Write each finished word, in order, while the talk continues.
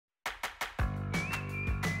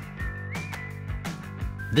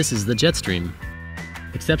This is the JetStream.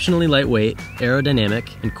 Exceptionally lightweight, aerodynamic,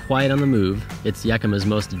 and quiet on the move, it's Yakima's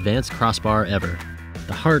most advanced crossbar ever.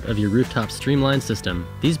 The heart of your rooftop streamlined system,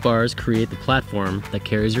 these bars create the platform that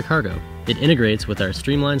carries your cargo. It integrates with our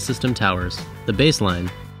streamlined system towers, the baseline,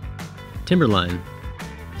 timberline,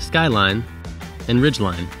 skyline, and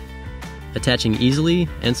ridgeline, attaching easily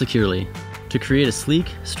and securely to create a sleek,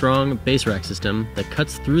 strong base rack system that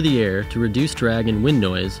cuts through the air to reduce drag and wind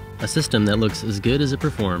noise, a system that looks as good as it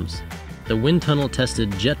performs. The wind tunnel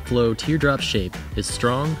tested JetFlow teardrop shape is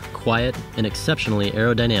strong, quiet, and exceptionally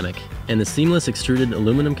aerodynamic, and the seamless extruded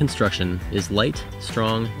aluminum construction is light,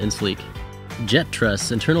 strong, and sleek. Jet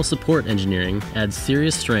Truss internal support engineering adds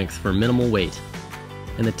serious strength for minimal weight.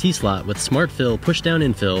 And the T-slot with Smart Fill push-down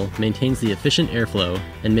infill maintains the efficient airflow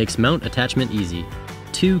and makes mount attachment easy.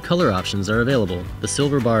 2 color options are available. The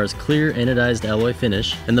silver bar's clear anodized alloy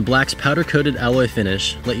finish and the black's powder-coated alloy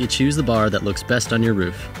finish let you choose the bar that looks best on your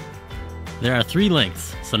roof. There are 3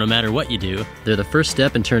 lengths, so no matter what you do, they're the first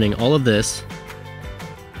step in turning all of this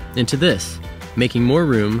into this, making more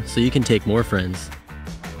room so you can take more friends.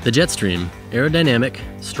 The JetStream, aerodynamic,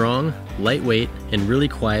 strong, lightweight, and really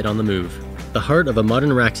quiet on the move. The heart of a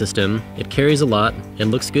modern rack system, it carries a lot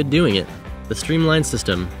and looks good doing it. The streamlined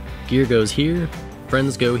system, gear goes here,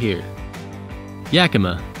 friends go here.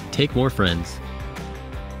 Yakima, take more friends.